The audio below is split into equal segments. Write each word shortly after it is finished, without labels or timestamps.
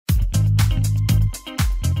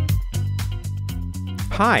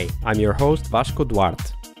Hi, I'm your host Vasco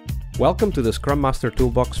Duarte. Welcome to the Scrum Master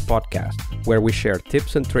Toolbox podcast, where we share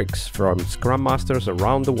tips and tricks from Scrum Masters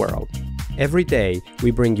around the world. Every day,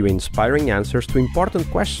 we bring you inspiring answers to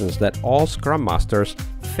important questions that all Scrum Masters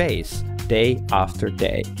face day after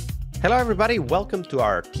day. Hello, everybody. Welcome to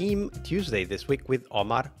our Team Tuesday this week with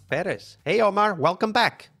Omar Perez. Hey, Omar. Welcome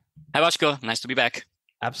back. Hi, Vasco. Nice to be back.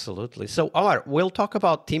 Absolutely. So, Omar, we'll talk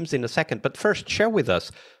about teams in a second, but first, share with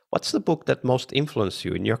us, what's the book that most influenced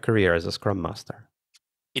you in your career as a Scrum Master?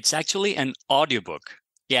 It's actually an audiobook.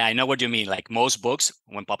 Yeah, I know what you mean. Like most books,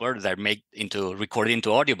 when popular, they're recorded into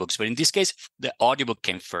audiobooks. But in this case, the audiobook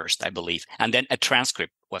came first, I believe. And then a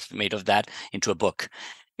transcript was made of that into a book.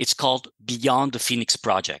 It's called Beyond the Phoenix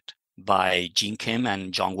Project by Kim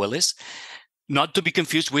and Willis. Not to be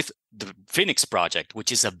confused with the Phoenix Project,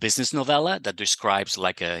 which is a business novella that describes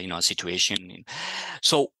like a situation.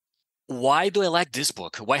 So why do I like this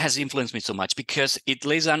book? Why has it influenced me so much? Because it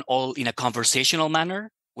lays down all in a conversational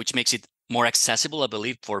manner, which makes it more accessible, I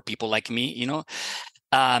believe, for people like me,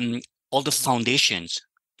 all the foundations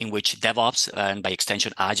in which DevOps and by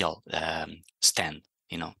extension Agile stand,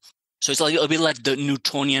 So it's a little bit like the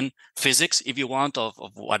Newtonian Physics, if you want, of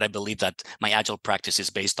what I believe that my Agile practice is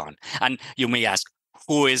based on. And you may ask,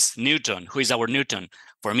 who is Newton? Who is our Newton?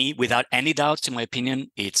 For me, without any doubts, in my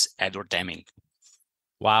opinion, it's Edward Deming.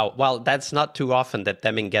 Wow. Well, that's not too often that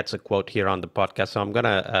Deming gets a quote here on the podcast. So I'm going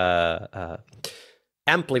to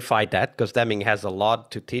amplify that because Deming has a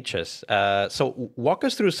lot to teach us. So walk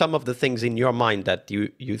us through some of the things in your mind that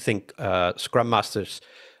you think Scrum Masters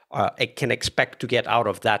can expect to get out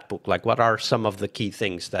of that book. Like, what are some of the key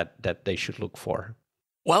things that they should look for?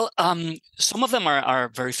 Well, some of them are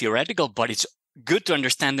very theoretical, but it's good to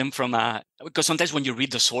understand them because sometimes when you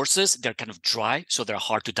read the sources, they're kind of dry, so they're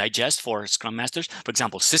hard to digest for Scrum Masters. For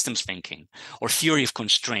example, systems thinking or theory of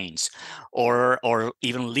constraints or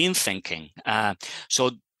even lean thinking.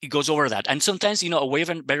 So it goes over that. And sometimes, a way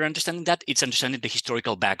of better understanding that, it's understanding the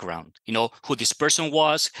historical background, who this person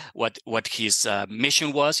was, what his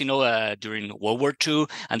mission was, during World War II,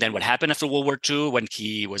 and then what happened after World War II when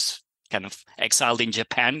he was kind of exiled in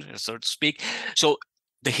Japan, so to speak. So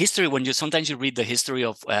the history, when sometimes you read the history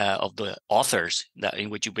of the authors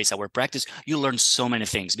in which you base our practice, you learn so many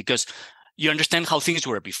things because you understand how things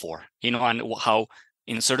were before, and how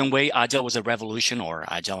in a certain way Agile was a revolution, or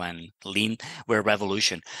Agile and Lean were a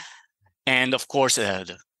revolution. And of course,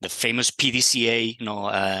 the famous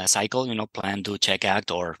PDCA, cycle, plan, do, check,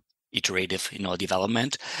 act, or iterative,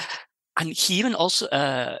 development. And he even also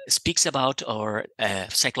speaks about our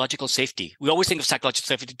psychological safety. We always think of psychological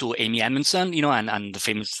safety to Amy Edmondson, and the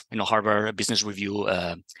famous, Harvard Business Review.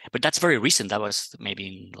 But that's very recent. That was maybe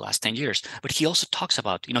in the last 10 years. But he also talks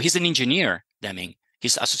about, he's an engineer, Deming.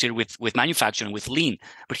 He's associated with manufacturing, with lean.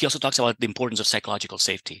 But he also talks about the importance of psychological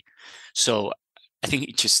safety. So I think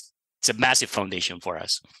it's a massive foundation for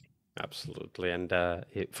us. Absolutely. And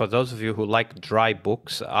for those of you who like dry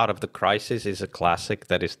books, Out of the Crisis is a classic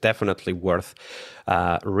that is definitely worth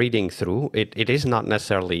reading through. It is not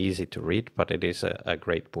necessarily easy to read, but it is a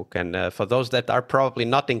great book. And for those that are probably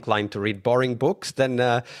not inclined to read boring books,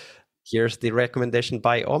 then here's the recommendation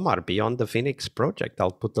by Omar, Beyond the Phoenix Project. I'll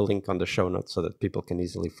put the link on the show notes so that people can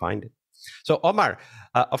easily find it. So, Omar,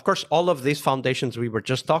 of course, all of these foundations we were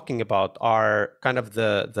just talking about are kind of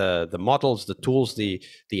the models, the tools, the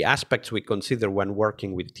aspects we consider when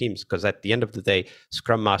working with teams, because at the end of the day,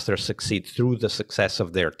 Scrum Masters succeed through the success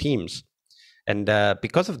of their teams. And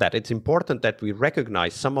because of that, it's important that we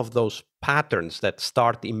recognize some of those patterns that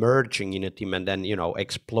start emerging in a team and then,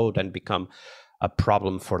 explode and become a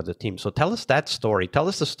problem for the team. So tell us that story. Tell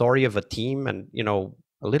us the story of a team and,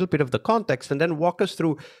 a little bit of the context, and then walk us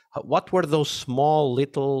through what were those small,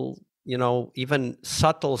 little, even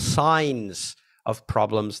subtle signs of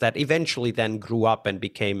problems that eventually then grew up and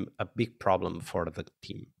became a big problem for the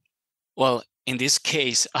team. Well, in this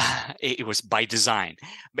case, it was by design.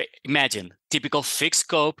 But imagine typical fixed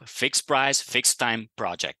scope, fixed price, fixed time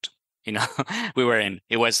project. We were in.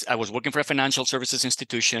 I was working for a financial services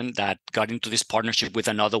institution that got into this partnership with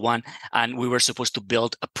another one, and we were supposed to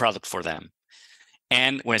build a product for them.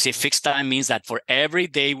 And when I say fixed time, means that for every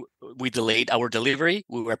day we delayed our delivery,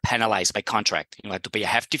 we were penalized by contract. Had to pay a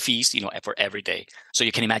hefty fees, for every day. So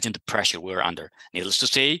you can imagine the pressure we were under. Needless to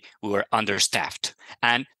say, we were understaffed,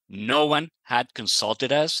 and no one had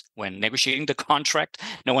consulted us when negotiating the contract.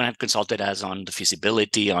 No one had consulted us on the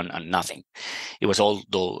feasibility, on nothing. It was all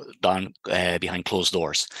done behind closed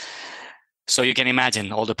doors. So you can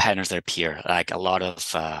imagine all the patterns that appear, like a lot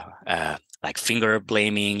of like finger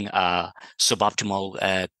blaming,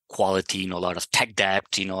 suboptimal quality, a lot of tech debt,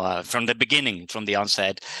 from the beginning, from the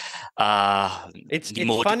onset. It's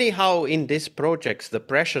funny how in these projects the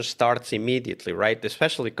pressure starts immediately, right?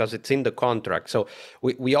 Especially because it's in the contract. So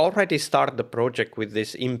we already start the project with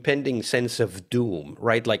this impending sense of doom,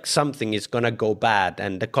 right? Like something is going to go bad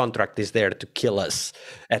and the contract is there to kill us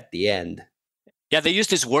at the end. Yeah, they use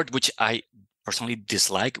this word, which I personally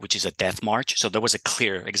dislike, which is a death march. So there was a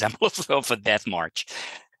clear example of a death march.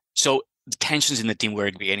 So the tensions in the team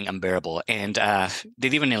were getting unbearable, and they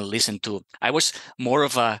didn't even listen to. I was more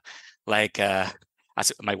of a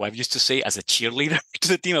as my wife used to say, as a cheerleader to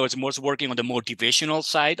the team. I was more working on the motivational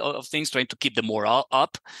side of things, trying to keep the morale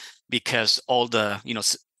up, because all the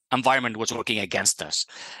environment was working against us.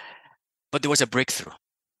 But there was a breakthrough.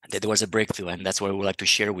 And that's what we would like to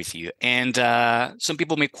share with you. And some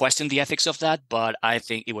people may question the ethics of that, but I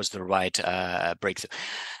think it was the right breakthrough.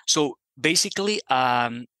 So basically,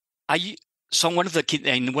 one of the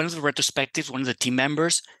retrospectives, one of the team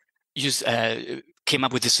members came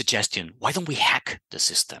up with this suggestion: why don't we hack the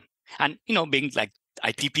system? And being like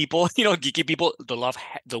IT people, geeky people,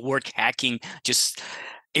 the word hacking just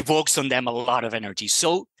evokes on them a lot of energy.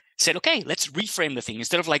 So said, okay, let's reframe the thing.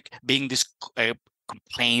 Instead of like being this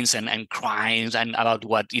complaints and crimes and about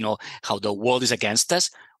how the world is against us,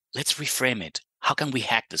 let's reframe it. How can we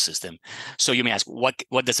hack the system? So you may ask,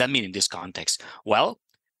 what does that mean in this context? Well,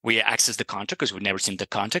 we accessed the contract because we've never seen the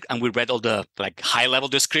contract, and we read all the high level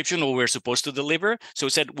description of what we're supposed to deliver. So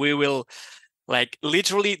we said we will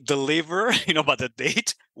literally deliver, by the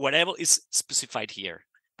date, whatever is specified here,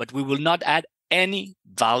 but we will not add any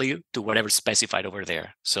value to whatever specified over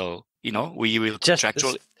there. So we will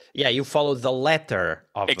contractually. Yeah, you follow the letter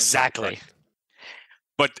of exactly.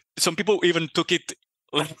 But some people even took it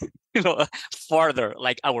farther.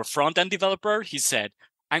 Like our front-end developer, he said,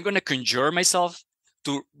 I'm going to conjure myself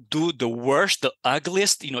to do the worst, the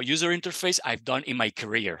ugliest, user interface I've done in my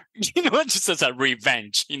career, just as a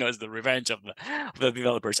revenge, as the revenge of the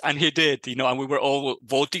developers. And he did, and we were all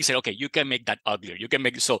voting, saying, okay, you can make that uglier. You can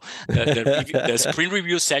make it. So the sprint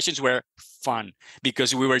review sessions were fun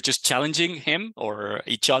because we were just challenging him or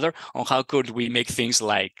each other on how could we make things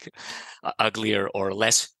uglier or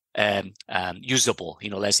less usable,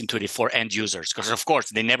 less intuitive for end users. Because of course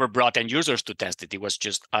they never brought end users to test it. It was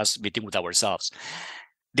just us meeting with ourselves.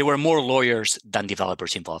 There were more lawyers than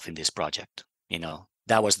developers involved in this project.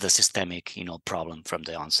 That was the systemic, problem from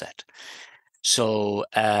the onset. So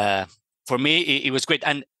for me, it was great.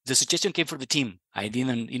 And the suggestion came from the team. I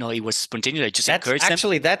didn't, it was spontaneous. I just encouraged them.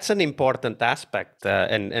 Actually, that's an important aspect.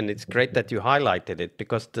 And it's great that you highlighted it,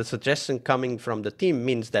 because the suggestion coming from the team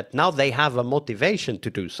means that now they have a motivation to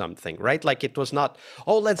do something, right? Like it was not,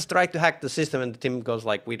 oh, let's try to hack the system. And the team goes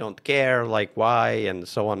like, we don't care, like why, and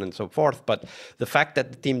so on and so forth. But the fact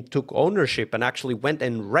that the team took ownership and actually went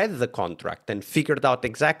and read the contract and figured out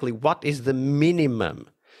exactly what is the minimum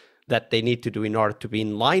that they need to do in order to be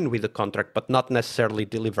in line with the contract, but not necessarily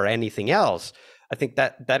deliver anything else. I think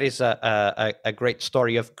that is a great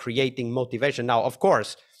story of creating motivation. Now, of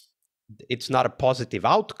course, it's not a positive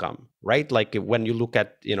outcome, right? Like when you look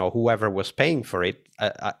at, whoever was paying for it,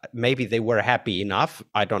 maybe they were happy enough.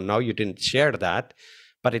 I don't know. You didn't share that,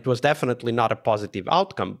 but it was definitely not a positive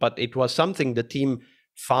outcome. But it was something the team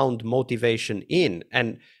found motivation in.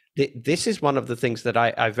 And this is one of the things that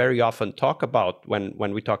I very often talk about when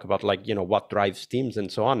we talk about what drives teams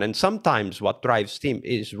and so on. And sometimes what drives team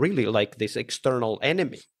is really like this external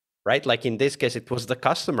enemy, right? Like in this case, it was the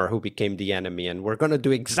customer who became the enemy, and we're going to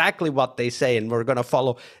do exactly what they say, and we're going to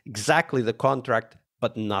follow exactly the contract,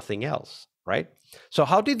 but nothing else, right? So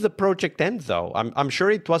how did the project end, though? I'm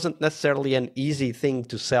sure it wasn't necessarily an easy thing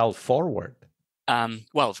to sell forward.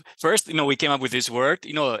 Well, first, we came up with this word,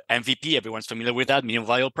 MVP. Everyone's familiar with that, minimum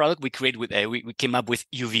viable product. We came up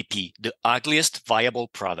with UVP, the ugliest viable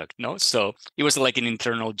product. No, so it was like an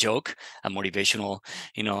internal joke, a motivational,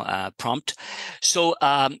 prompt. So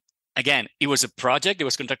again, it was a project. It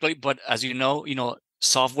was contractually, but as you know,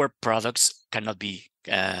 software products cannot be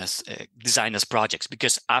designed as projects,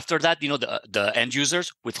 because after that, the end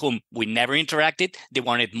users with whom we never interacted, they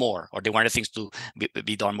wanted more, or they wanted things to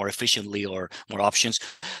be done more efficiently or more options.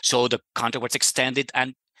 So the contract was extended,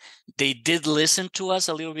 and they did listen to us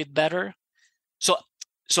a little bit better. So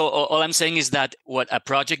all I'm saying is that what a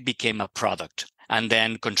project became a product. And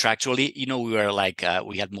then contractually, we were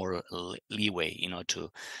we had more leeway,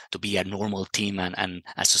 to be a normal team and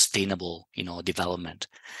a sustainable, development.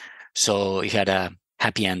 So it had a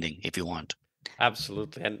happy ending, if you want.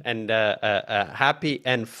 Absolutely, and a happy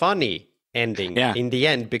and funny ending in the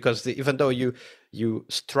end, because even though you you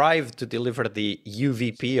strive to deliver the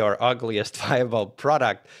UVP or ugliest viable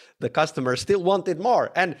product, the customer still wanted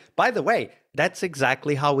more. And by the way, that's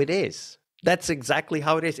exactly how it is. That's exactly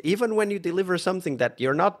how it is. Even when you deliver something that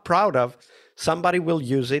you're not proud of, somebody will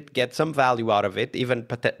use it, get some value out of it, even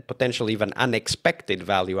potentially even unexpected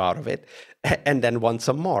value out of it, and then want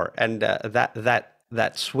some more. And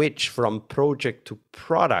that switch from project to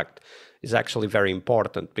product is actually very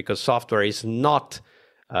important, because software is not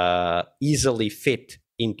easily fit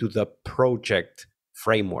into the project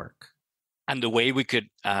framework. And the way we could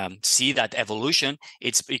see that evolution,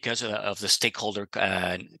 it's because of the stakeholder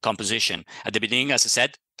composition. At the beginning, as I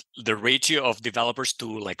said, the ratio of developers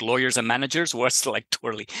to like lawyers and managers was like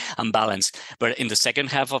totally unbalanced. But in the second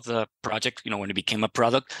half of the project, when it became a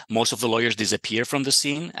product, most of the lawyers disappeared from the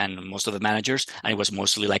scene, and most of the managers, and it was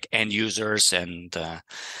mostly like end users and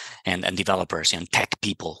developers and tech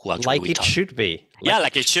people who actually like it should be.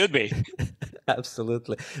 Like it should be.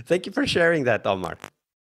 Absolutely. Thank you for sharing that, Omar.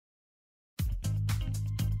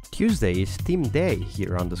 Tuesday is Team Day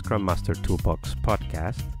here on the Scrum Master Toolbox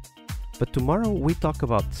podcast. But tomorrow we talk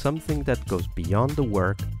about something that goes beyond the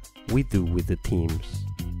work we do with the teams.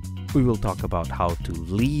 We will talk about how to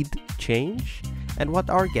lead change and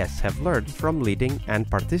what our guests have learned from leading and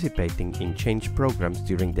participating in change programs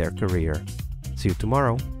during their career. See you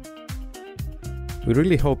tomorrow. We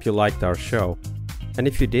really hope you liked our show. And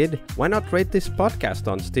if you did, why not rate this podcast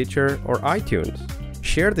on Stitcher or iTunes?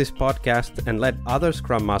 Share this podcast and let other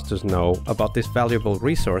Scrum Masters know about this valuable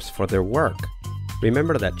resource for their work.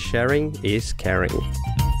 Remember that sharing is caring.